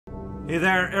Hey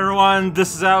there, everyone.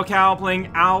 This is Cow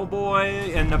playing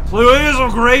Owlboy, and the please a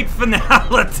great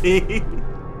finality.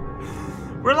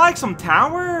 We're like some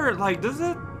tower. Like, does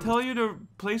it tell you the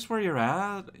place where you're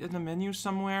at in the menu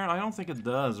somewhere? I don't think it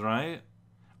does, right?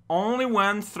 Only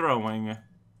when throwing.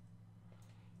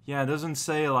 Yeah, it doesn't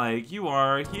say like you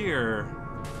are here.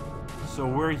 So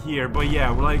we're here, but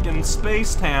yeah, we're like in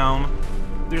Space Town.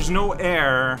 There's no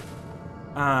air,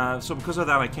 so because of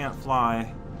that, I can't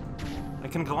fly. I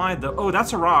can glide though. Oh,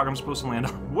 that's a rock I'm supposed to land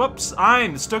on. Whoops, I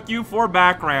mistook you for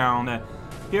background.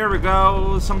 Here we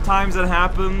go. Sometimes it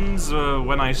happens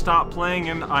when I stop playing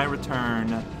and I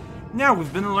return. Now,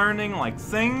 we've been learning, like,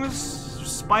 things.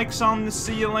 Spikes on the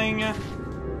ceiling.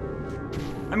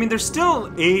 I mean, there's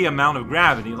still a amount of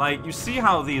gravity. Like, you see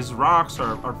how these rocks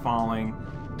are falling.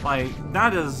 Like,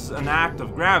 that is an act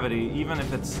of gravity, even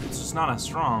if it's just not as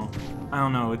strong. I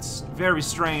don't know, it's a very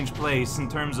strange place in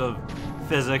terms of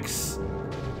physics.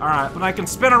 Alright, but I can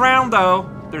spin around though.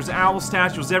 There's owl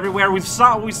statues everywhere. We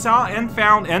saw and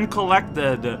found and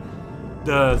collected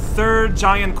the third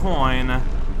giant coin.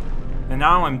 And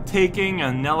now I'm taking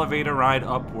an elevator ride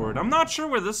upward. I'm not sure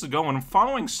where this is going. I'm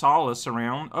following Solace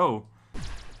around. Oh.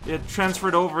 It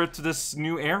transferred over to this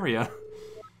new area.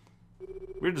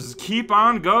 We just keep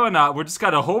on going up. We're just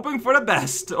kinda hoping for the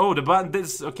best. Oh, the button,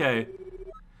 okay.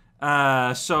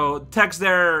 So text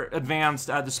there advanced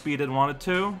at the speed it wanted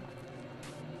to.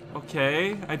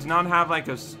 Okay, I do not have like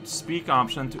a speak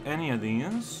option to any of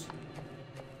these.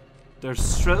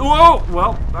 There's whoa!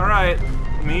 Well, alright.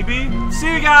 Maybe.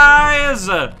 See you guys!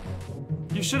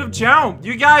 You should have jumped.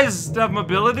 You guys have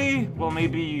mobility? Well,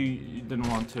 maybe you didn't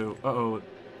want to. Uh-oh.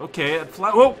 Okay, it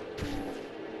whoa!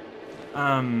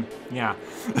 Yeah.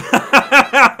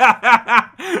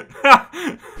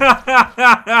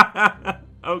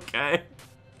 Okay.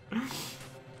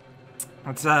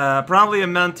 It's probably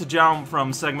meant to jump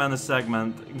from segment to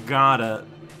segment. Got it.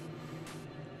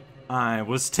 I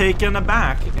was taken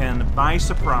aback and by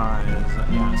surprise.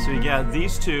 Yeah, so you get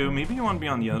these two. Maybe you want to be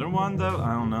on the other one though?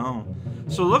 I don't know.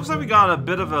 So it looks like we got a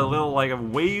bit of a little like a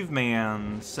wave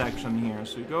man section here.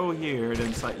 So we go here, then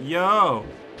it's like, yo!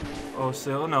 Oh,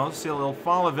 so no, see it'll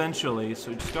fall eventually. So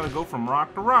you just gotta go from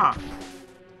rock to rock.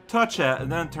 Touch it, and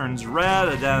then it turns red,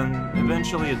 and then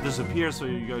eventually it disappears, so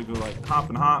you gotta go like hop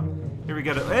and hop. Here we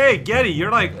go. Hey, Getty, you're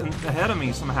like ahead of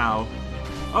me somehow.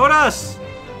 Otis!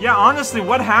 Yeah, honestly,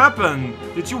 what happened?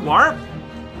 Did you warp?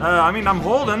 I mean, I'm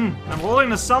holding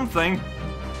to something.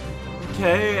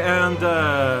 Okay, and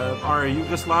our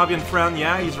Yugoslavian friend,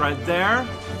 yeah, he's right there.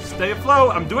 Stay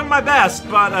afloat, I'm doing my best,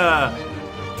 but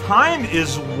time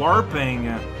is warping.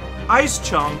 Ice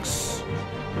chunks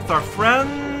with our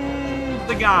friend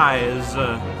the guys.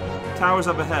 Towers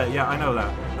up ahead. Yeah, I know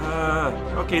that.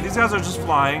 Okay, these guys are just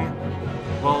flying.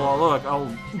 Well, look,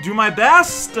 I'll do my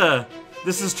best.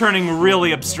 This is turning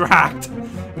really abstract.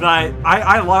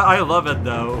 I love it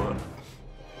though.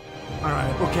 All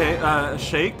right. Okay.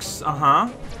 Shakes.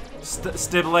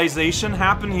 Stabilization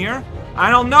happen here.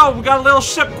 I don't know. We got a little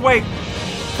ship quake.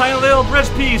 Tiny little bridge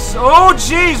piece. Oh,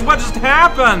 jeez, what just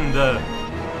happened?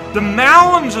 The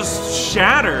mountain just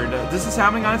shattered. This is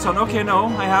happening on its own. Okay, no,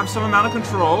 I have some amount of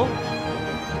control.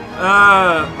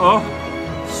 Oh.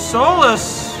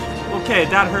 Solace! Okay,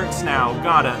 that hurts now.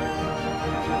 Got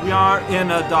it. We are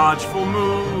in a dodgeful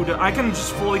mood. I can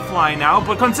just fully fly now,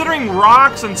 but considering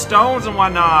rocks and stones and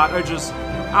whatnot are just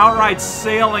outright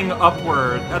sailing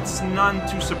upward, that's none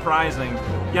too surprising.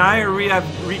 Yeah, I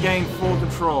have regained full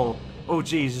control. Oh,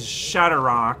 geez, shatter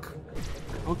rock.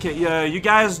 Okay, you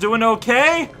guys doing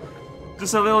okay?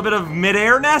 Just a little bit of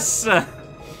mid-airness?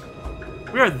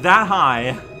 We are that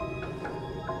high.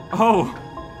 Oh,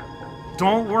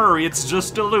 don't worry, it's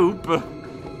just a loop.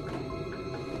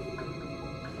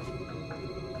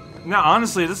 Now,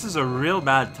 honestly, this is a real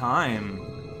bad time.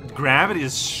 Gravity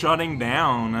is shutting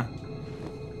down.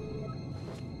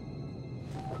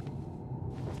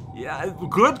 Yeah,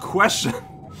 good question.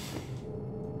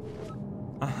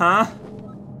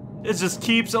 It just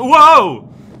keeps. Whoa!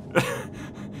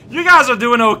 You guys are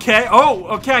doing okay. Oh,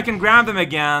 okay, I can grab them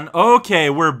again. Okay,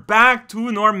 we're back to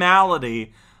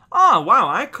normality. Oh, wow,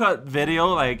 I cut video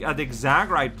like at the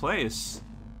exact right place.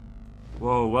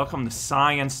 Whoa, welcome to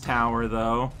Science Tower,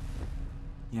 though.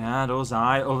 Yeah, those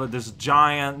eyes. Oh, this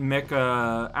giant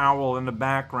mecha owl in the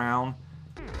background.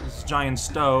 This giant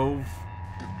stove.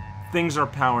 Things are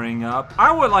powering up.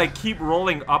 I would like keep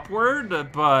rolling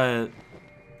upward, but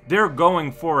they're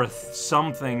going for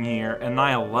something here, and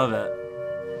I love it.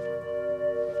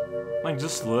 Like,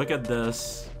 just look at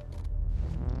this.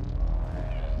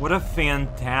 What a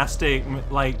fantastic,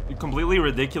 like, completely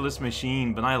ridiculous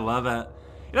machine, but I love it.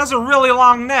 It has a really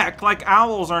long neck, like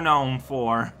owls are known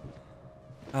for.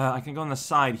 I can go on the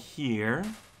side here.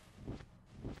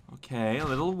 Okay, a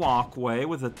little walkway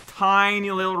with a tiny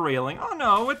little railing. Oh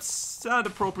no, it's an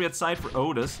appropriate size for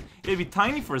Otis. It'd be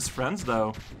tiny for his friends,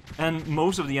 though. And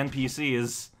most of the NPC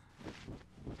is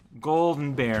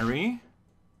Golden Berry.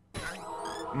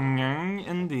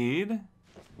 Indeed.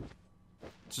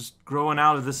 Just growing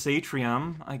out of this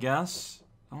atrium, I guess.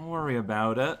 Don't worry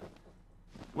about it.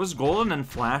 It was golden and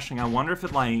flashing. I wonder if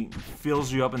it, like,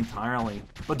 fills you up entirely.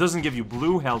 But doesn't give you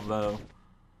blue health, though.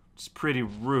 It's pretty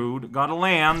rude. Gotta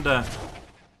land.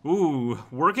 Ooh,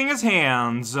 working his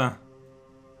hands.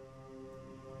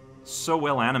 So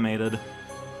well animated.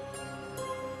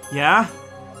 Yeah?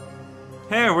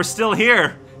 Hey, we're still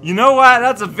here. You know what?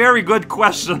 That's a very good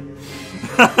question.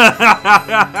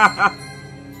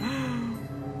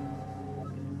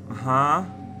 Uh-huh.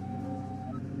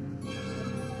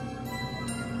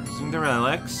 Using the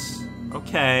relics.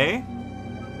 Okay.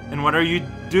 And what are you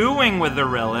doing with the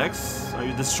relics? Are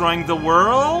you destroying the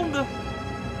world?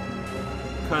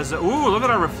 Because, ooh, look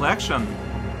at our reflection.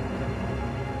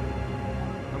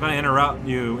 I'm gonna interrupt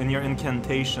you in your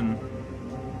incantation.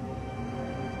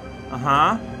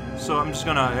 Uh-huh. So I'm just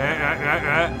gonna...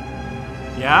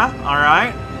 Yeah?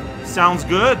 Alright. Sounds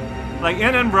good. Like,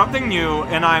 interrupting you,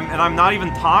 and I'm not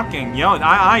even talking. Yo,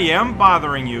 I am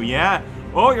bothering you, yeah?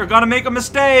 Oh, you're gonna make a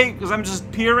mistake, because I'm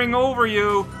just peering over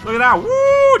you. Look at that.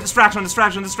 Woo! Distraction,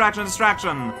 distraction, distraction,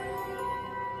 distraction.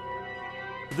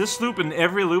 This loop and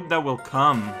every loop that will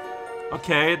come.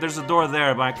 Okay, there's a door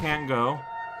there, but I can't go.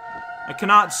 I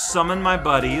cannot summon my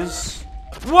buddies.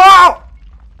 Whoa!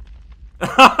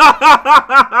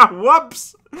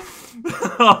 Whoops!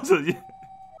 Well,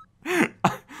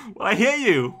 I hit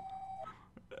you.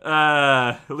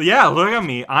 Yeah, look at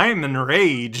me. I'm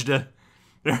enraged.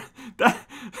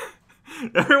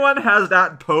 Everyone has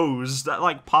that pose, that,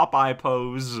 like, Popeye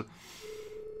pose.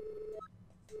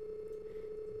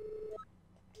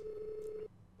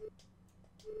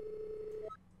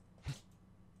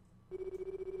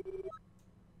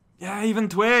 Yeah, even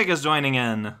Twig is joining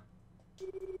in.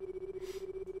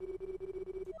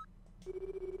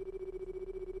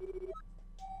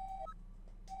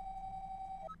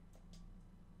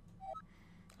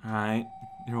 Alright,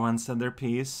 everyone said their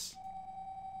piece.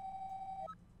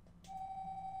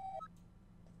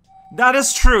 That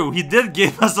is true, he did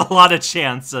give us a lot of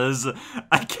chances.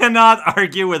 I cannot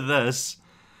argue with this.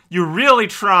 You really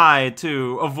try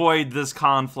to avoid this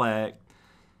conflict.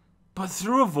 But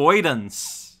through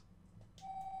avoidance.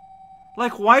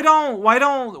 Like, why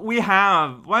don't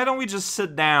we just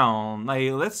sit down?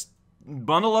 Like, let's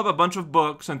bundle up a bunch of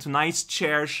books into nice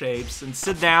chair shapes and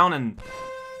sit down and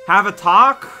have a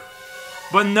talk?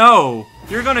 But no,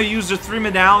 you're gonna use the 3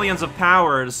 medallions of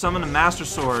power to summon a Master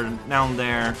Sword down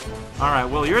there. Alright,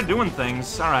 well, you're doing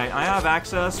things. Alright, I have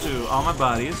access to all my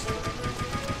buddies.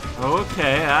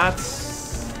 Okay,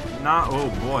 that's not... Oh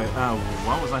boy,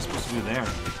 what was I supposed to do there?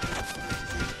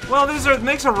 Well, it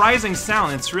makes a rising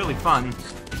sound. It's really fun.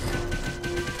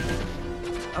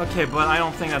 Okay, but I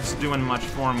don't think that's doing much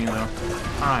for me, though.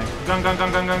 Alright, gun,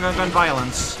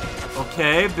 violence.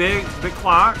 Okay, big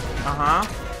clock.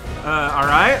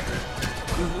 Alright.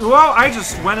 Whoa, I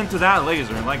just went into that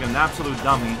laser like an absolute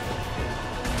dummy.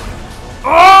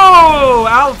 Oh!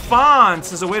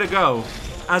 Alphonse is a way to go.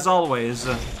 As always.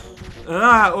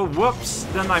 Oh, whoops.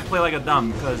 Then I play like a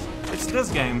dumb, because it's this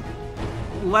game.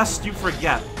 Lest you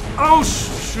forget. Oh,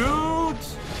 shoot!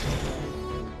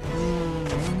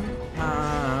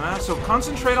 So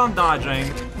concentrate on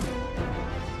dodging.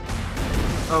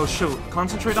 Oh, shoot.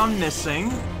 Concentrate on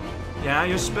missing. Yeah,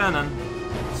 you're spinning.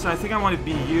 So I think I want to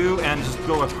be you and just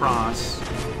go across.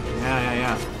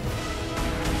 Yeah.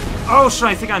 Oh, shit,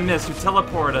 I think I missed. You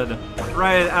teleported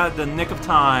right at the nick of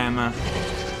time.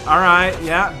 Alright,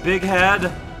 yeah, big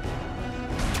head.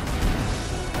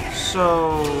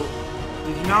 So,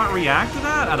 did you not react to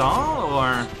that at all?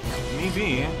 Or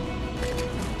maybe.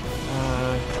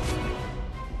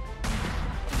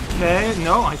 Okay,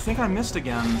 no, I think I missed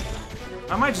again.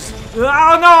 I might just... Oh, no,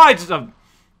 I just...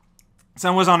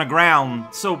 Sun was on the ground,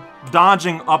 so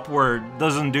dodging upward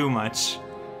doesn't do much.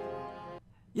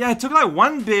 Yeah, it took like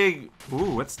one big...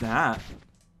 Ooh, what's that?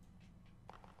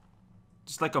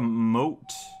 Just like a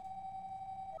moat.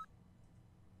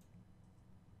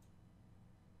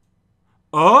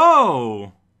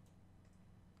 Oh!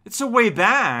 It's a way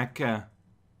back.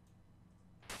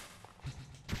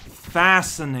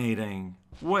 Fascinating.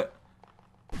 What?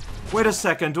 Wait a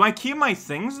second, do I keep my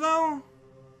things though?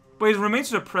 Wait, it remains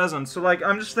to the present, so like,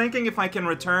 I'm just thinking if I can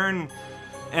return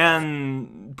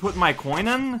and put my coin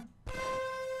in?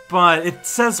 But it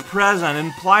says present, it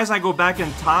implies I go back in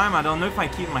time. I don't know if I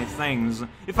keep my things.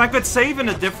 If I could save in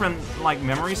a different, like,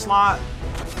 memory slot,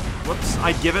 whoops,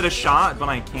 I'd give it a shot, but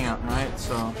I can't, right?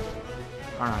 So,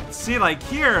 alright. See, like,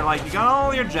 here, like, you got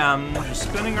all your gems, you're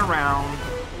spinning around,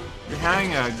 you're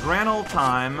having a grand old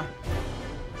time.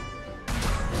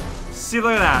 See,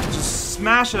 look at that. Just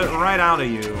smash it right out of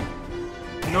you.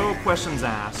 No questions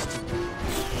asked.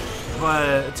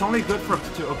 But it's only good for up to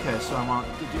 2. Okay, so I want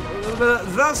to do a little bit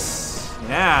of this.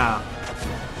 Yeah.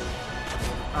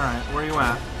 Alright, where are you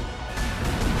at?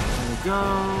 There we go.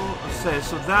 Okay,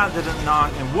 so that didn't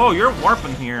knock in. Whoa, you're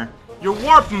warping here. You're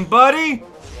warping, buddy!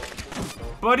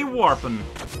 Buddy warping.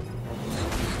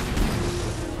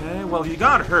 Okay, well, you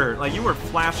got hurt. Like, you were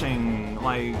flashing,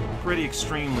 like, pretty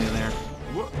extremely there.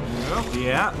 Whoa,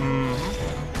 yeah,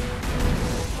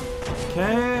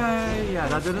 Okay, yeah,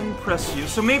 that didn't impress you.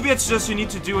 So maybe it's just you need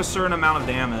to do a certain amount of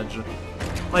damage.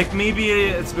 Like, maybe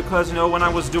it's because, you know, when I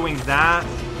was doing that,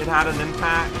 it had an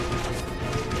impact.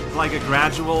 Like a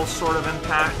gradual sort of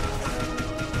impact.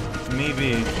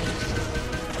 Maybe.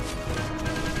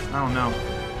 I don't know.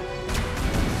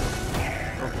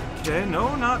 Okay,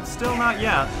 no, still not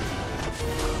yet.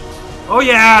 Oh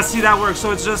yeah, see, that works.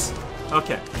 So it's just...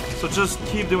 Okay, so just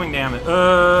keep doing damage.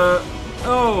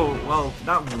 Oh, well,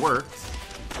 that worked.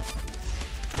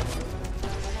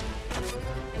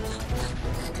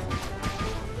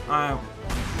 Okay,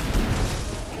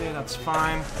 that's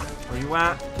fine. Where you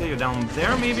at? Okay, you're down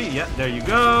there, maybe? Yeah, there you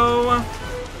go.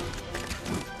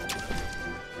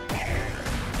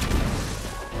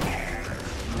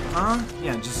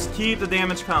 Yeah, just keep the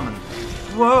damage coming.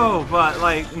 Whoa, but,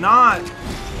 like, not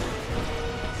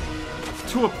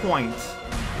to a point.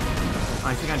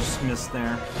 I think I just missed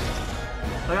there.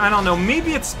 Like, I don't know,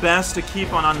 maybe it's best to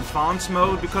keep on Enfance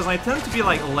mode, because I tend to be,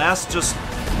 like, less just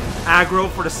aggro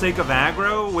for the sake of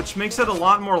aggro, which makes it a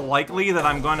lot more likely that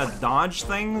I'm going to dodge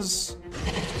things.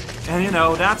 And, you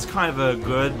know, that's kind of a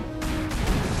good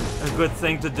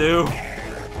thing to do.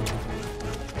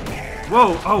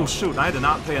 Whoa! Oh, shoot, I did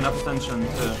not pay enough attention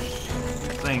to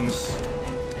things.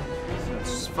 So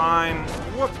that's fine.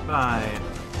 Whoop! Bye.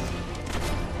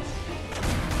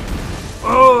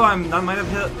 Oh, I might have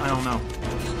hit. I don't know.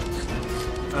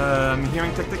 I'm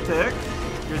hearing tick, tick, tick.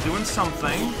 You're doing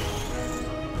something.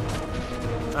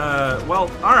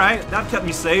 Well, alright. That kept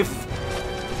me safe.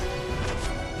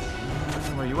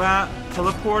 Where you at?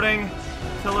 Teleporting.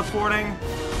 Teleporting.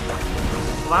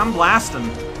 Well, I'm blasting.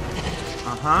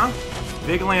 Uh-huh.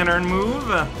 Big lantern move.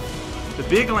 The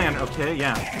big lantern. Okay,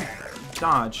 yeah.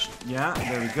 Dodge. Yeah,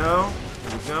 there we go.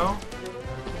 There we go.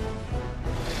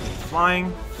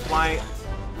 Flying. Flight.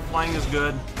 Flying is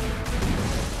good.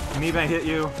 Maybe I hit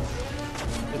you.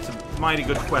 It's a mighty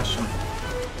good question.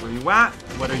 Where you at?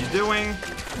 What are you doing?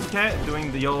 Okay,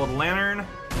 doing the old lantern.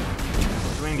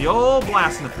 Doing the old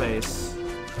blast in the face.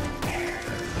 Okay,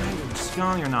 you're just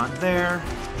gone, you're not there.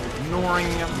 Ignoring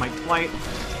my flight.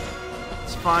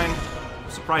 It's fine.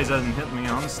 I'm surprised that didn't hit me,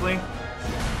 honestly.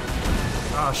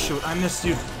 Oh shoot, I missed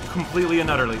you completely and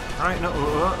utterly. Alright, no,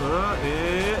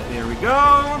 there we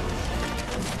go.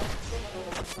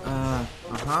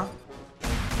 Uh-huh.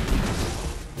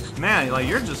 Man, like,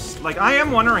 you're just... Like, I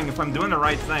am wondering if I'm doing the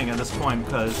right thing at this point,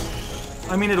 because...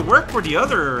 I mean, it worked for the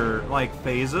other, like,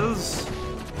 phases.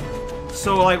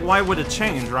 So, like, why would it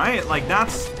change, right? Like,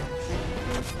 that's...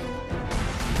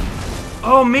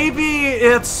 Oh, maybe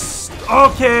it's...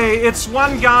 Okay, it's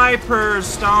one guy per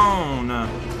stone.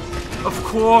 Of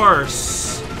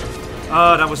course.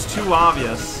 Oh, that was too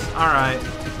obvious. Alright.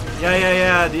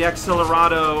 Yeah, the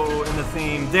Accelerado in the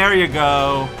theme. There you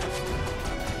go.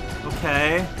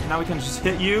 Okay, now we can just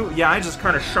hit you. Yeah, I just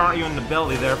kind of shot you in the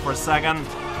belly there for a second.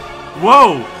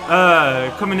 Whoa!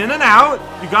 Coming in and out.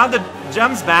 You got the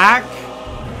gems back.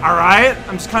 Alright,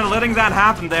 I'm just kind of letting that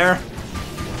happen there.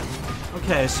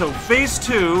 Okay, so phase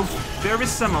 2, very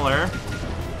similar.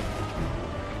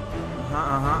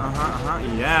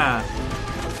 Yeah.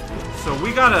 So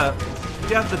we gotta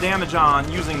get the damage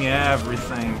on using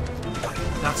everything.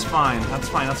 That's fine, that's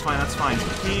fine, that's fine, that's fine.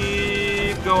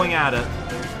 Keep going at it.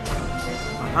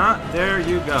 There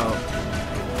you go.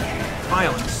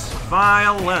 Violence.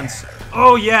 Violence.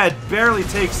 Oh yeah, it barely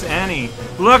takes any.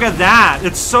 Look at that!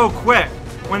 It's so quick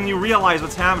when you realize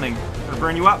what's happening. Gonna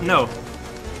burn you up? No.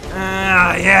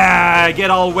 Yeah, get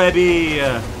all webby.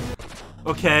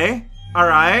 Okay,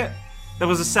 alright. That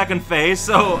was the second phase,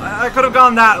 so I could have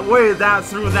gone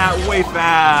through that way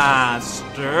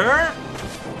faster.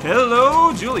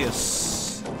 Hello,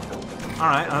 Julius.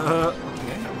 Alright, okay.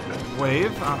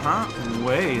 Wave,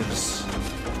 waves.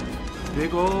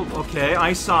 Big old, okay,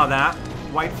 I saw that.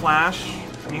 White flash.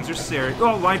 Things are serious.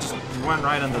 Oh, I just went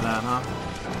right into that, huh?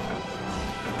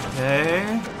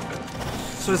 Okay.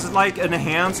 So is it like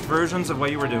enhanced versions of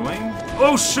what you were doing?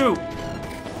 Oh, shoot!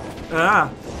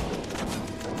 Ah.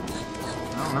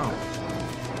 I don't know.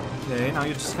 Okay, now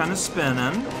you're just kind of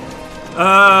spinning.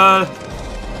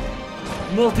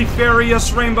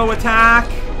 Multifarious rainbow attack!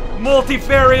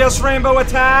 Multifarious rainbow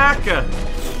attack! I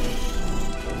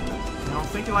don't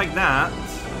think you like that.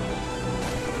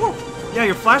 Whew. Yeah,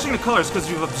 you're flashing the colors because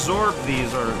you've absorbed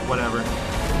these or whatever.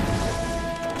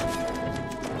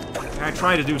 I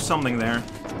try to do something there.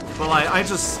 But I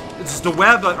just... It's the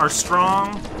web are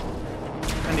strong.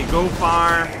 And they go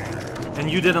far.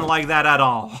 And you didn't like that at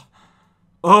all.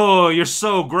 Oh, you're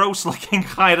so gross looking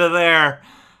kinda there.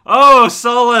 Oh,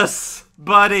 Solus,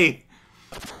 buddy.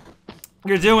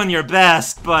 You're doing your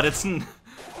best, but it's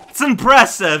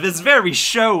impressive. It's very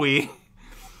showy.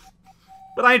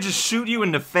 But I just shoot you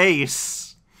in the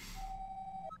face.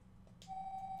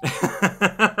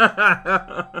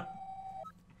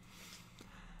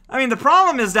 I mean, the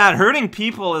problem is that hurting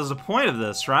people is the point of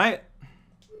this, right?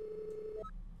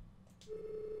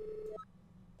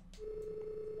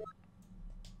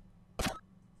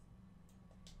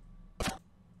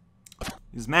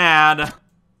 He's mad.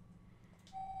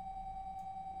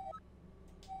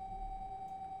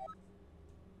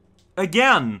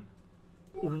 Again,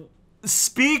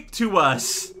 speak to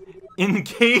us.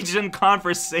 Engage in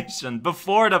conversation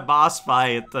before the boss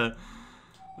fight.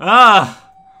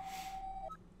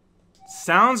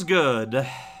 Sounds good.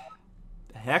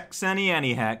 Hex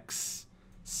any hex.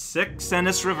 6 and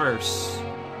it's reverse.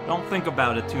 Don't think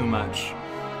about it too much.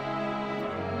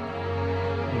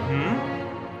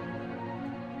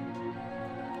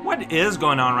 What is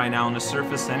going on right now on the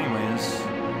surface anyways?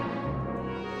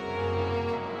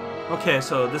 Okay,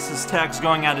 so this is Tex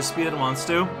going at his speed it wants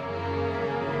to.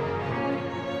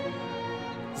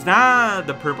 Is that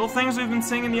the purple things we've been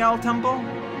seeing in the Owl Temple?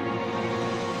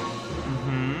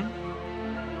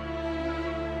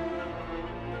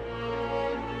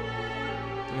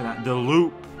 Look at that, the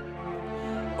loop.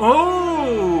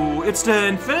 Oh, it's the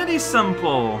infinity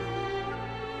simple.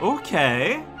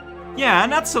 Okay. Yeah,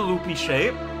 and that's a loopy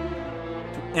shape.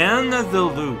 To end the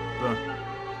loop.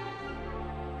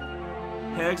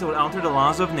 Hex would alter the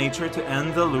laws of nature to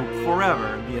end the loop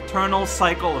forever. The eternal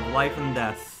cycle of life and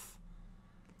death.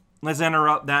 Let's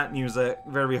interrupt that music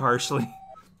very harshly.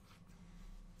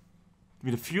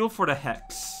 Be the fuel for the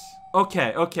hex.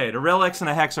 Okay, okay, the relics and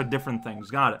the hex are different things.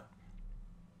 Got it.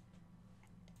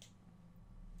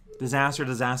 Disaster,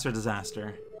 disaster,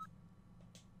 disaster.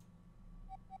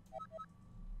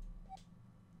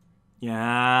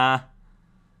 Yeah.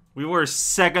 We were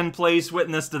second place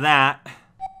witness to that.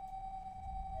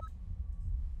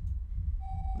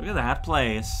 Look at that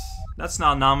place. That's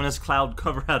not an ominous cloud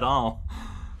cover at all.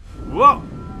 Whoa!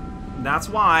 That's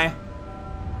why.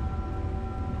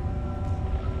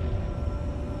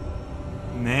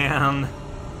 Man.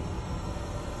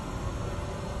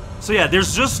 So yeah,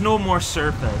 there's just no more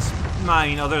surface. I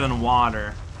mean, other than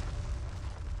water.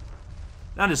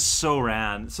 That is so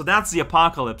rad. So that's the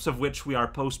apocalypse of which we are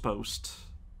post-post.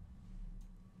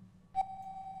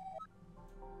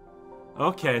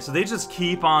 Okay, so they just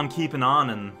keep on keeping on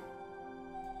and...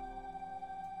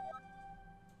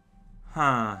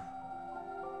 Huh.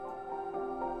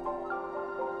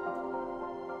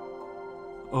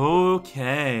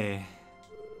 Okay.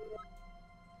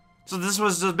 So this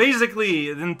was just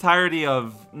basically the entirety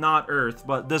of, not Earth,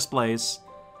 but this place,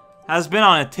 has been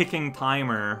on a ticking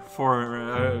timer for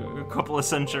a couple of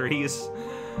centuries.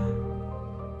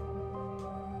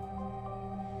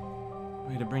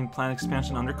 Way to bring planet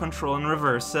expansion under control and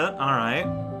reverse it. Alright.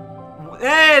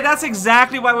 Hey, that's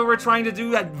exactly what we were trying to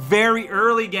do at very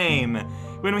early game.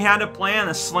 When we had a plan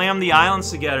to slam the islands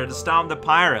together to stop the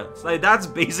pirates. Like, that's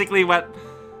basically what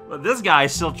this guy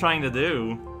is still trying to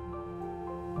do.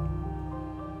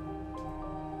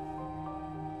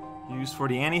 Used for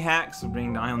the anti-hacks to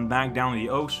bring the island back down to the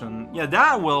ocean. Yeah,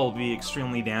 that will be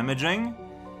extremely damaging.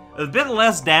 A bit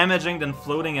less damaging than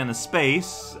floating in a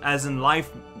space, as in life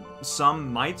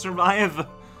some might survive.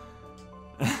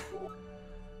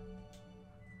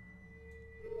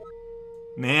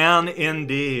 Man,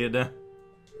 indeed.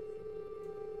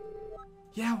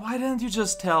 Yeah, why didn't you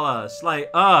just tell us?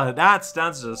 Like, that's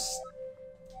just...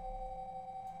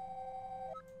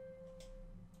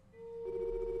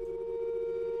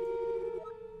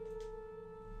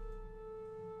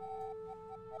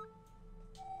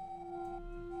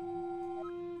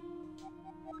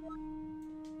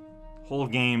 Whole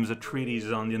game's a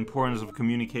treatise on the importance of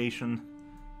communication.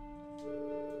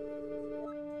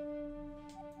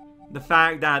 The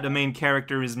fact that the main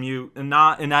character is mute and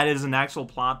that is an actual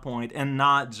plot point and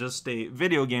not just a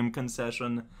video game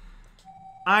concession,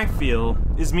 I feel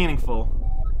is meaningful.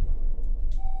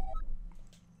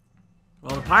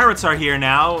 Well, the pirates are here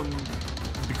now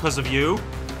because of you.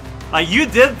 Like, you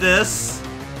did this.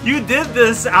 You did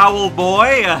this,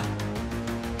 Owlboy.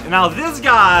 And now this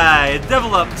guy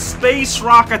developed space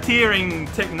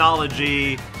rocketeering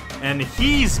technology, and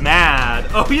he's mad.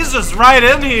 Oh, he's just right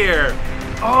in here.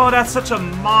 Oh, that's such a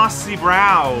mossy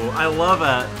brow. I love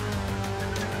it.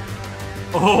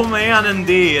 Oh man,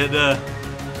 indeed.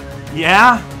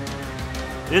 Yeah,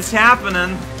 it's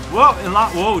happening. Whoa,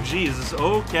 whoa, Jesus.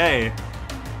 Okay,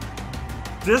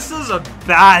 this is a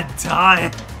bad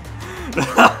time.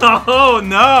 Oh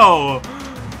no,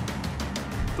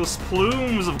 those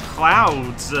plumes of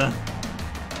clouds.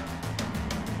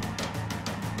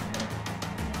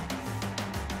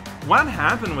 What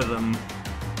happened with them?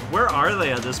 Where are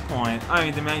they at this point? I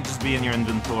mean, they might just be in your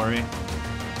inventory.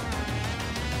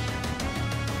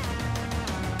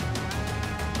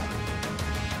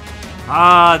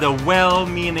 Ah, the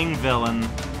well-meaning villain.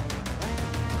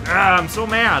 Ah, I'm so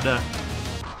mad.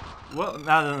 Well,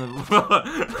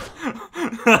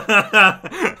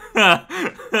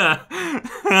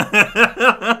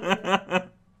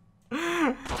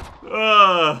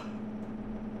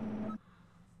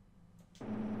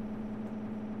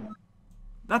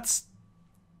 that's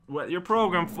what you're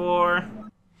programmed for.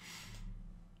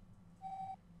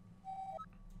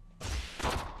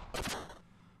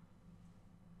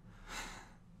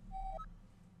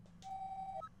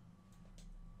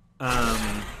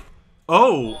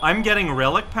 Oh, I'm getting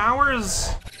relic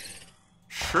powers?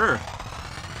 Sure.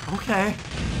 Okay.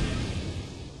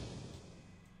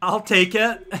 I'll take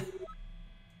it.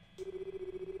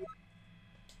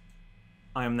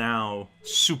 I am now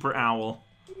Super Owl.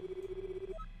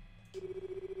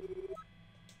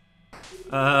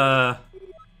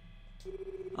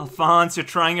 Alphonse, you're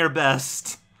trying your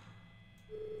best.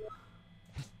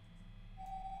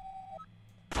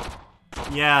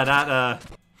 Yeah,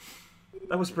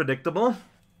 that was predictable.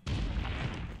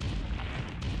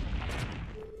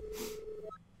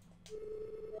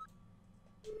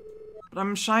 But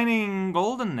I'm shining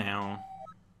golden now.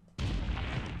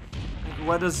 Like,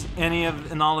 what does any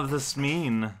of all of this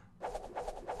mean?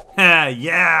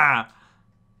 Yeah!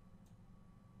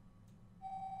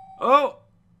 Oh!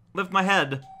 Lift my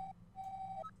head.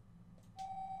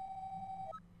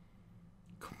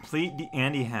 Complete the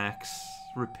anti-hacks.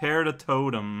 Repair the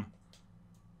totem.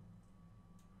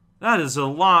 That is a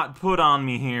lot put on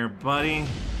me here, buddy.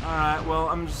 Alright, well,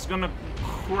 I'm just gonna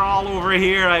crawl over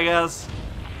here, I guess.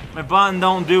 My button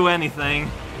don't do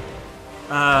anything.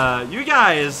 You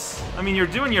guys, I mean, you're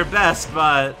doing your best,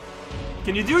 but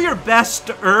can you do your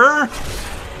best-er?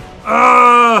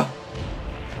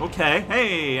 Okay,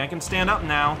 hey, I can stand up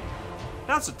now.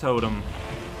 That's a totem.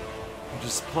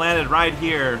 Just planted right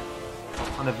here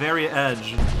on the very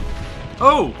edge.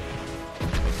 Oh!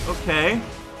 Okay.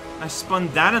 I spun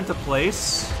that into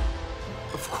place.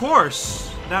 Of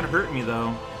course! That hurt me,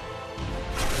 though.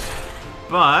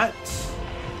 But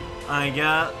I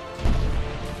get...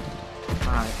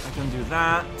 Alright, I can do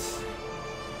that.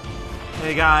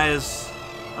 Hey, guys.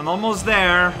 I'm almost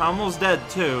there. I'm almost dead,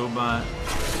 too, but...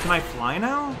 Can I fly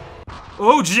now?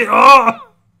 Oh, gee! Oh!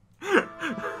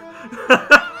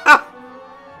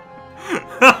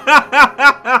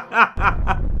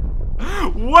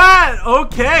 What?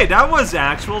 Okay, that was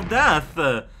actual death.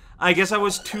 I guess I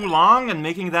was too long in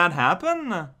making that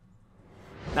happen?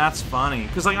 That's funny.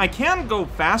 Because, like, I can go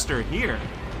faster here.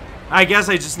 I guess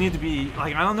I just need to be...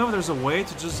 Like, I don't know if there's a way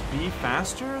to just be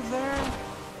faster there?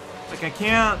 Like, I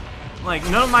can't... Like,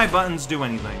 none of my buttons do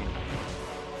anything.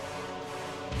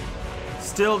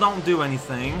 Still don't do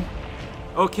anything.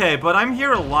 Okay, but I'm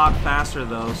here a lot faster,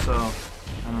 though, so...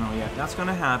 I don't know yet. That's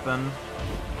gonna happen.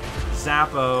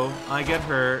 Zappo. I get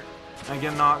hurt. I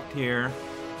get knocked here.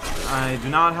 I do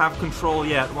not have control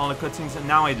yet while the cutscene's...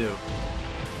 Now I do.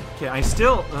 Okay, I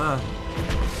still...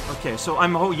 Okay, so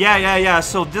I'm... Oh, yeah.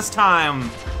 So this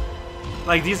time...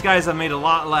 Like, these guys have made a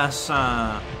lot less,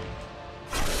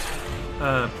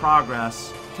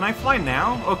 progress. Can I fly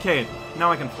now? Okay,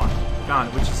 now I can fly. Got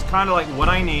it, which is kind of like what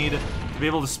I need to be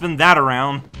able to spin that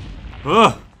around.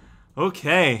 Ugh.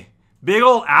 Okay. Big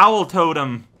ol' owl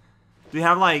totem. Do you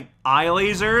have, like, eye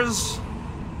lasers?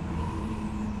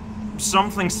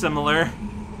 Something similar.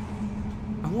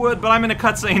 I would, but I'm in a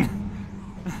cutscene.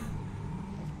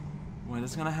 What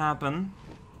is gonna happen?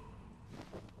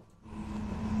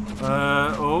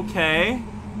 Okay.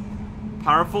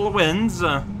 Powerful winds.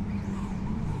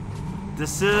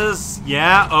 This is...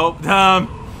 Yeah, oh,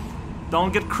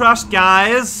 Don't get crushed,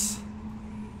 guys!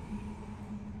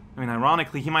 I mean,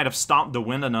 ironically, he might have stopped the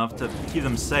wind enough to keep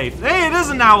them safe. Hey, it is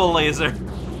an owl laser!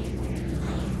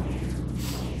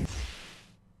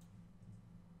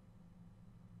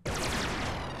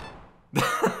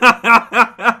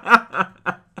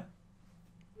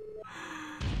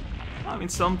 I mean,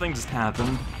 something just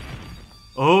happened.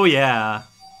 Oh, yeah.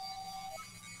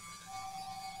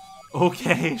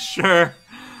 Okay, sure.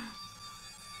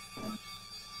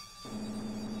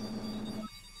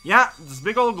 Yeah, this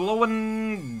big old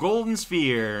glowing golden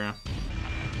sphere.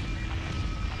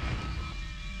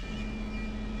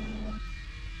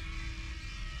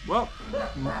 Well,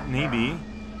 maybe.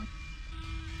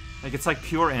 Like, it's like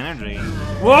pure energy.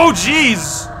 Whoa,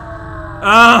 jeez!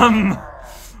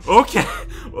 Okay.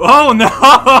 Oh, no!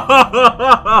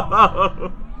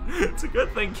 It's a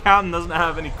good thing Captain doesn't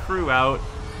have any crew out.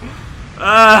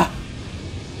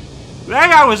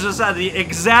 That guy was just at the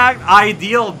exact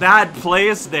ideal bad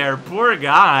place there. Poor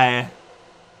guy.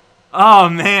 Oh,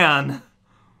 man.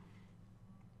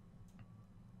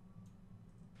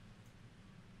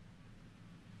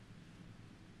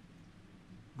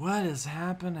 What is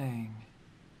happening?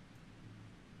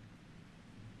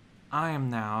 I am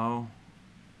now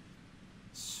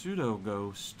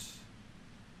pseudo-ghost.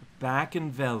 Back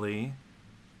in Valley,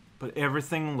 but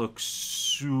everything looks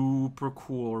super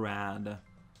cool rad.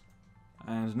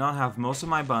 I do not have most of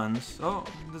my buns. Oh,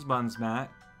 this bun's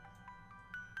back.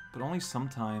 But only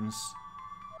sometimes.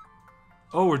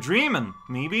 Oh, we're dreaming,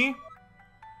 maybe?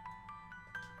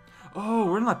 Oh,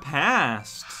 we're in the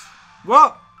past.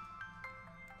 Whoa!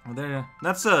 Oh, there.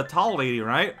 That's a tall lady,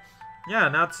 right? Yeah,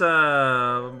 that's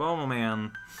Bomo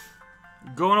Man.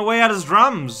 Going away at his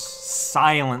drums.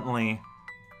 Silently.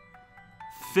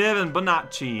 Fib and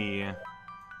Bonacci.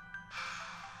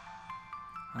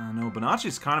 No,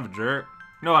 Bonacci's kind of a jerk.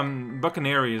 No, I'm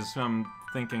Buccaneers, I'm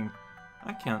thinking.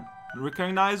 I can't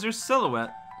recognize your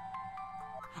silhouette.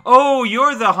 Oh,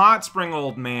 you're the hot spring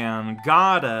old man.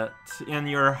 Got it. In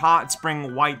your hot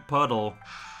spring white puddle.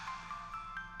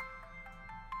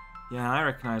 Yeah, I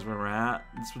recognize where we're at.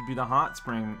 This would be the hot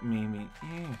spring, maybe.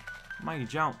 Yeah, mighty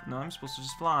jump. No, I'm supposed to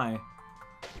just fly.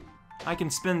 I can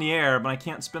spin the air, but I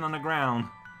can't spin on the ground.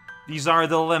 These are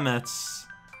the limits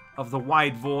of the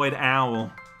White Void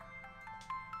Owl.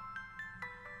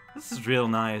 This is real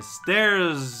nice.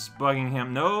 There's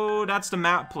Buckingham. No, that's the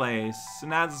map place. And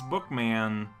that's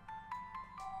Bookman.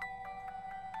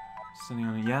 Sitting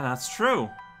on. Yeah, that's true.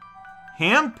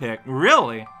 Handpicked?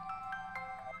 Really?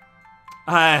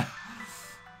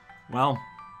 Well,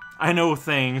 I know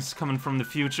things coming from the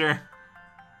future.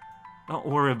 Don't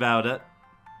worry about it.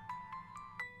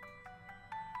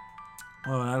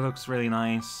 Oh, that looks really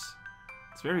nice.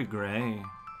 It's very gray.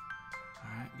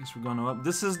 Alright, I guess we're going up.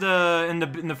 This is the in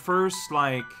the first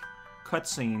like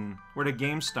cutscene where the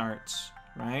game starts,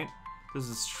 right? There's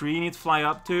this tree you need to fly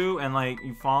up to and like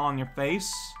you fall on your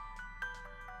face.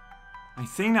 I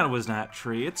think that was that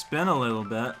tree. It's been a little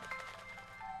bit.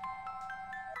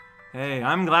 Hey,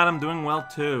 I'm glad I'm doing well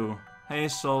too. Hey,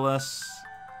 Solus.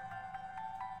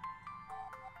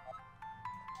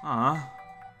 Aw.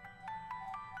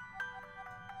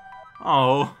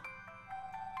 Oh.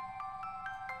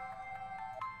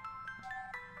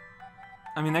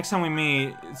 I mean, next time we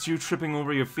meet, it's you tripping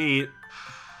over your feet.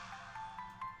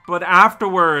 But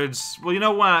afterwards, well, you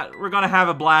know what? We're gonna have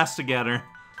a blast together.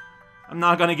 I'm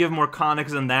not gonna give more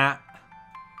context than that.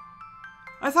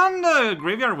 I thought the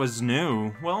graveyard was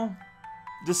new. Well,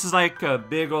 this is like a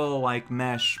big ol' like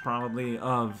mesh, probably,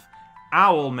 of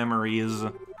owl memories.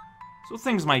 So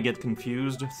things might get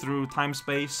confused through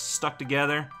time-space, stuck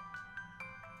together.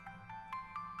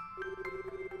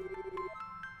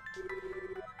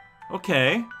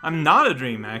 Okay, I'm not a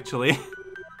dream, actually.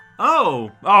 Oh!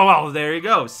 Oh, well, there you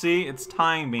go. See, it's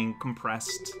time being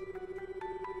compressed.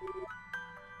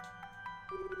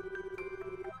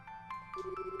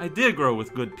 I did grow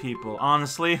with good people,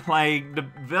 honestly. Like, the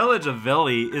village of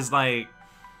Villy is, like,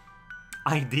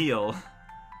 ideal.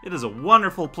 It is a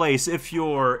wonderful place if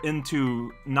you're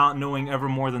into not knowing ever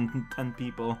more than 10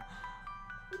 people.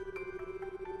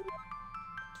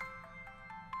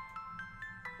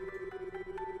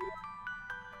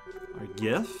 Our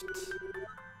gift?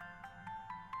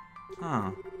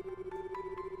 Huh.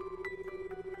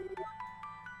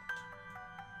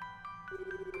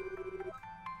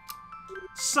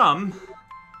 Some.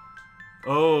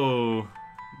 Oh,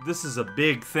 this is a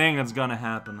big thing that's gonna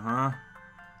happen, huh?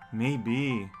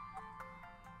 Maybe.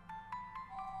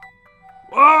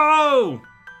 Whoa!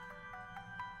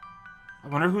 I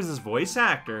wonder who's this voice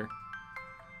actor.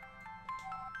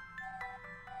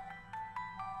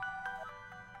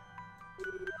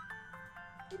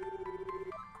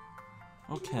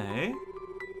 Okay.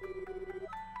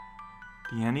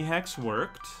 The anti-hex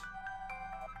worked.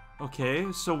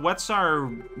 Okay, so what's our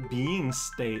being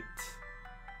state?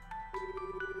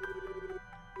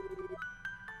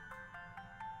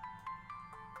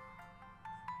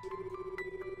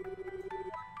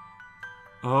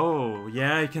 Oh,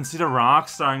 yeah, you can see the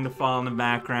rocks starting to fall in the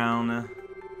background.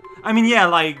 I mean, yeah,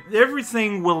 like,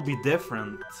 everything will be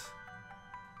different.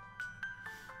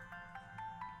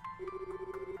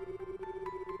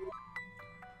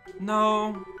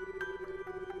 No.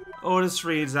 Otis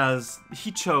reads as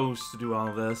he chose to do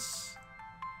all this.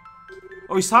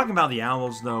 Oh, he's talking about the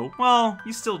owls, though. Well,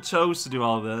 he still chose to do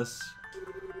all this.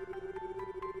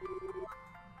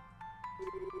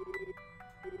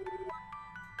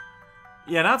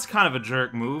 Yeah, that's kind of a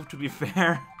jerk move, to be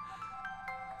fair.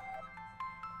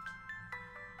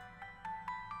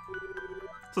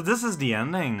 So this is the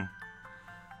ending.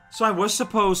 So I was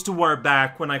supposed to warp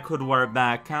back when I could warp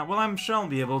back. Well, I'm sure I'll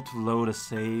be able to load a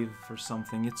save or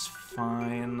something. It's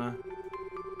fine.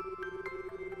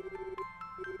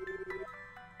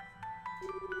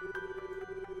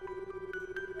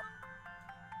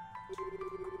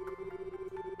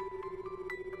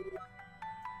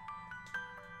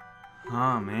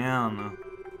 Oh, man.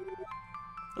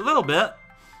 A little bit.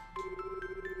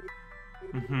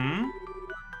 Mm-hmm.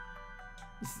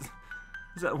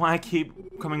 Is that why I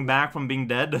keep coming back from being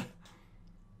dead?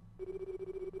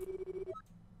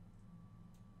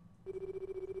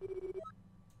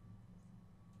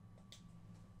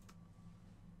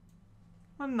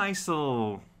 What a nice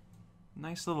little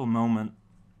moment.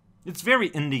 It's very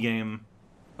indie game.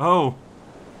 Oh.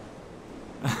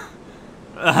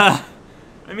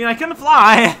 I mean, I can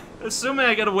fly, assuming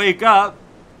I gotta wake up.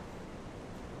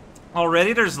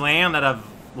 Already there's land that I've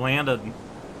landed.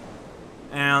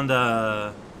 And,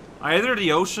 either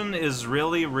the ocean is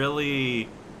really, really,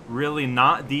 really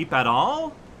not deep at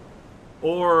all,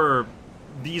 or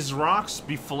these rocks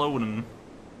be floating.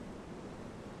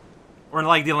 Or,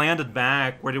 like, they landed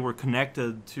back where they were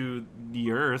connected to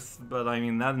the Earth, but, I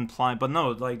mean, that implied... But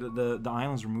no, like, the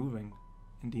islands are moving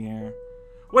in the air.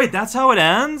 Wait, that's how it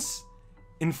ends?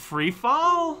 In free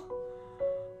fall?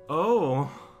 Oh.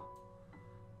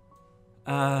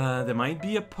 There might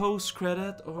be a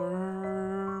post-credit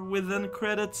or within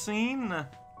credit scene.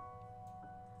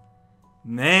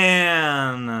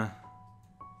 Man.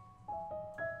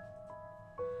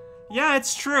 Yeah,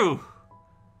 it's true.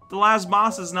 The last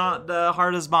boss is not the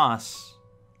hardest boss.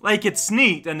 Like, it's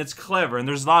neat and it's clever and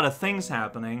there's a lot of things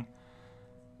happening.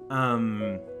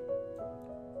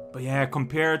 But yeah,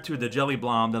 compared to the jelly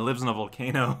blob that lives in a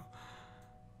volcano.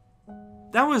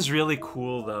 That was really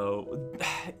cool, though.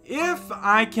 If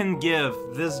I can give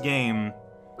this game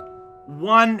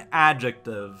one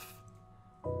adjective,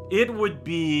 it would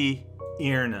be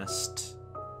earnest.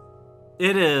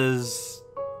 It is...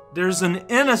 There's an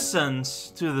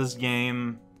innocence to this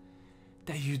game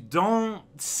that you don't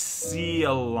see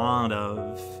a lot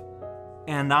of.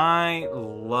 And I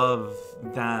love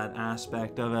that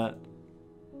aspect of it.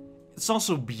 It's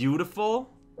also beautiful,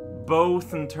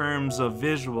 both in terms of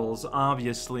visuals,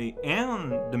 obviously,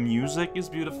 and the music is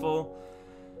beautiful.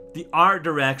 The art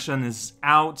direction is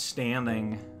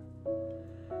outstanding.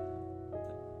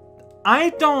 I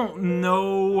don't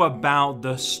know about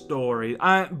the story,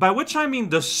 by which I mean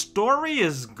the story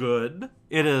is good.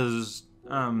 It is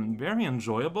very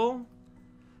enjoyable,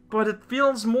 but it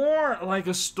feels more like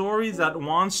a story that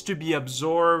wants to be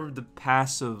absorbed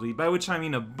passively, by which I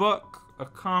mean a book, a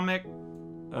comic,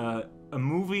 a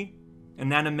movie,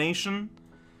 an animation,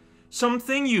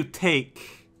 something you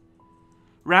take,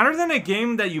 rather than a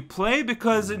game that you play,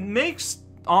 because it makes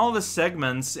all the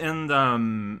segments in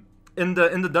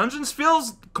the dungeons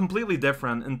feels completely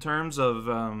different in terms of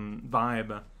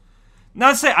vibe.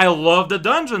 Not to say I love the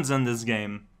dungeons in this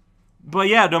game, but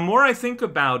yeah, the more I think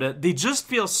about it, they just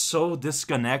feel so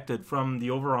disconnected from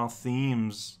the overall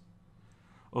themes.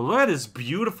 Oh, look at this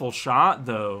beautiful shot,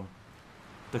 though.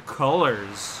 The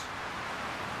colors.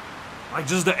 Like,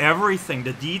 just the everything,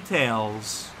 the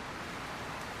details.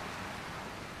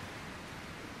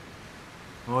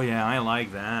 Oh yeah, I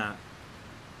like that.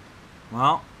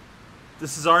 Well,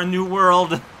 this is our new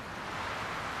world.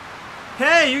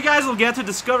 Hey, you guys will get to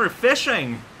discover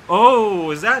fishing.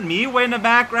 Oh, is that me way in the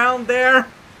background there?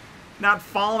 That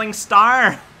falling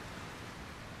star?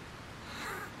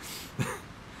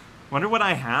 Wonder what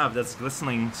I have that's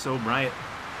glistening so bright.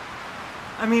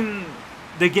 I mean,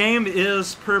 the game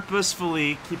is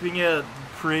purposefully keeping it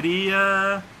pretty,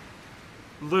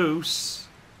 loose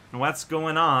in what's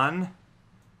going on.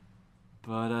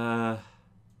 But,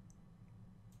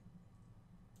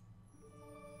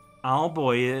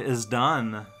 Owlboy is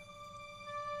done.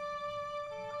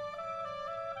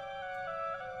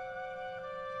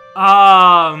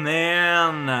 Oh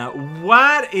man,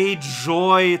 what a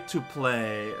joy to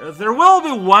play. There will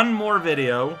be one more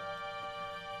video.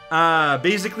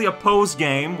 Basically a post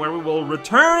game where we will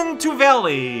return to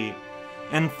Valley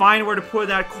and find where to put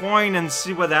that coin and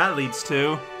see what that leads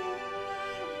to.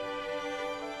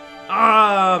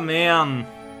 Ah, man.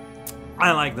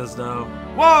 I like this, though.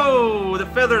 Whoa! The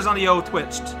feathers on the O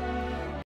twitched.